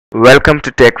Welcome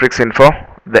to Techtrixinfo,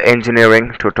 the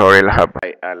engineering tutorial hub.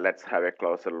 Let's have a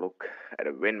closer look at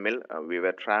a windmill. We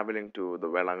were traveling to the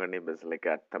Velangani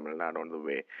Basilica at Tamil Nadu. On the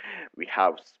way, we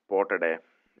have spotted a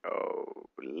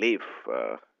leaf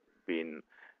being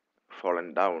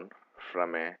fallen down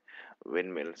from a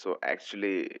windmill. So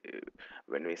actually,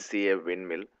 when we see a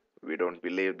windmill, we don't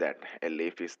believe that a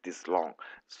leaf is this long.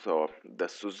 So the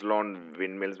Suzlon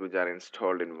windmills, which are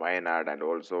installed in Wayanad and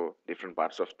also different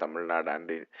parts of Tamil Nadu and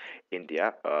in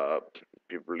India,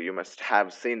 people, you must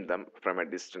have seen them from a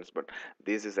distance. But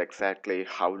this is exactly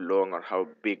how long or how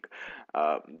big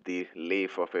the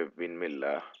leaf of a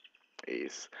windmill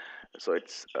is. So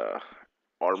it's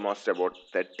almost about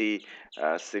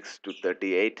 36 to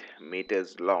 38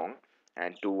 meters long,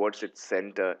 and towards its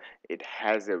center it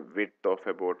has a width of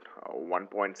about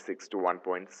 1.6 to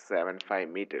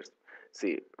 1.75 meters.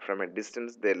 See, from a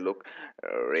distance they look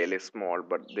really small,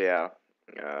 but they are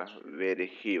very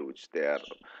huge. They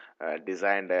are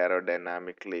designed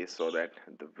aerodynamically so that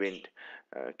the wind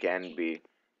can be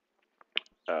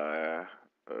uh,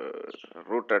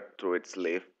 routed through its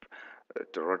leaf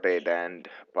to rotate, and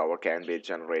power can be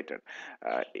generated.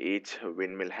 Each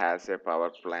windmill has a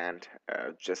power plant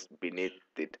just beneath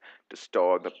it to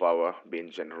store the power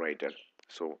being generated.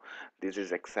 So this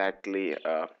is exactly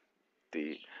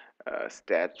the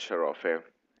stature of a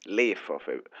leaf of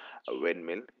a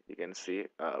windmill. You can see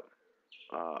uh,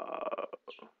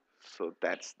 so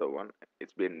that's the one.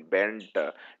 It's been bent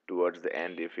towards the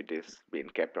end. If it is being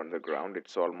kept on the ground,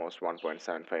 it's almost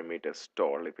 1.75 meters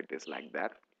tall if it is like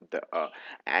that, the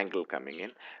angle coming in.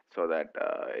 So that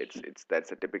it's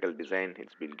that's a typical design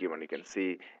it's been given. You can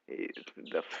see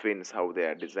the fins, how they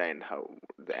are designed, how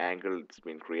the angle it's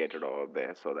been created over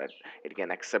there so that it can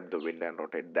accept the wind and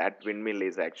rotate. That windmill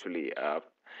is actually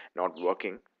not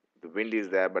working. The wind is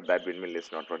there, but that windmill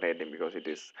is not rotating because it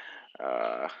is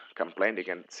compliant. You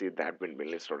can see that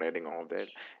windmill is rotating over there.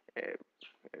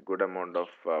 A good amount of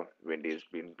wind is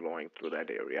been blowing through that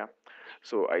area.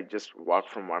 So I just walked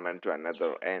from one end to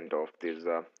another end of this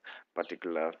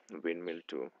particular windmill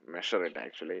to measure it.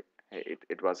 Actually,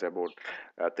 it was about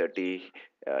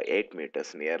 38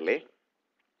 meters nearly.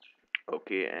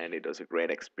 Okay, and it was a great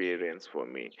experience for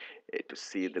me to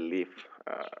see the leaf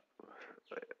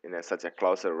in such a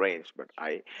closer range. But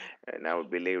I now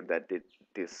believe that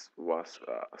this was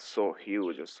so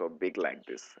huge or so big like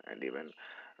this. And even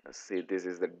see, this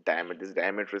is the diameter. This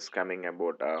diameter is coming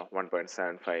about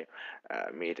 1.75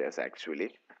 meters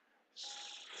actually.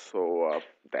 So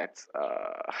that's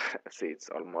see, it's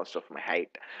almost of my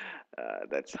height.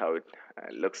 That's how it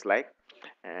looks like.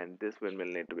 And this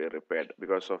windmill need to be repaired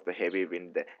because of the heavy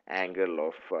wind. The angle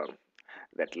of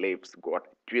that leaves got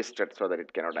twisted so that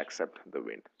it cannot accept the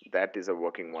wind. That is a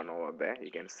working one over there, you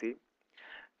can see.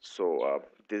 So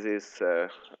this is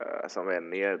somewhere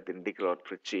near Dindigul or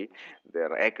Trichy.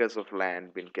 There are acres of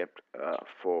land being kept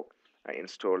for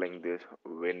installing these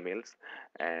windmills,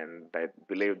 and I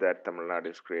believe that Tamil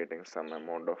Nadu is creating some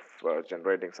amount of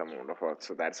generating some amount of work.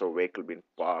 So that's a vehicle being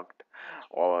parked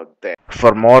over there.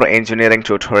 For more engineering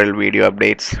tutorial video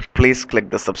updates, please click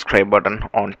the subscribe button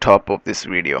on top of this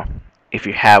video. If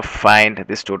you have find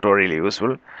this tutorial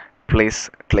useful, please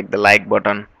click the like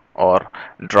button or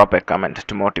drop a comment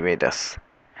to motivate us.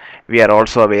 We are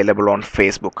also available on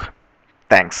Facebook.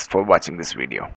 Thanks for watching this video.